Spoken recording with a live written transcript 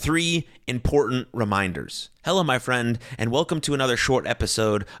3 important reminders. Hello, my friend, and welcome to another short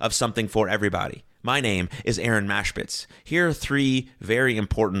episode of Something for Everybody. My name is Aaron Mashbitz. Here are 3 very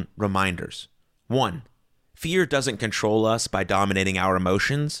important reminders. 1. Fear doesn't control us by dominating our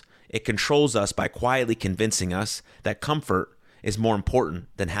emotions. It controls us by quietly convincing us that comfort is more important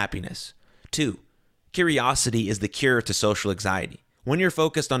than happiness. 2. Curiosity is the cure to social anxiety. When you're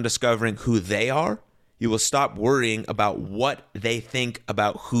focused on discovering who they are, you will stop worrying about what they think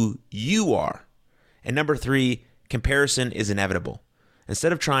about who you are. And number 3, comparison is inevitable.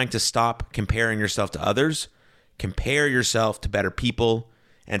 Instead of trying to stop comparing yourself to others, compare yourself to better people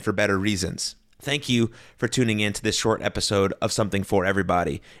and for better reasons. Thank you for tuning in to this short episode of Something for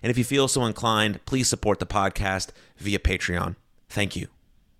Everybody. And if you feel so inclined, please support the podcast via Patreon. Thank you.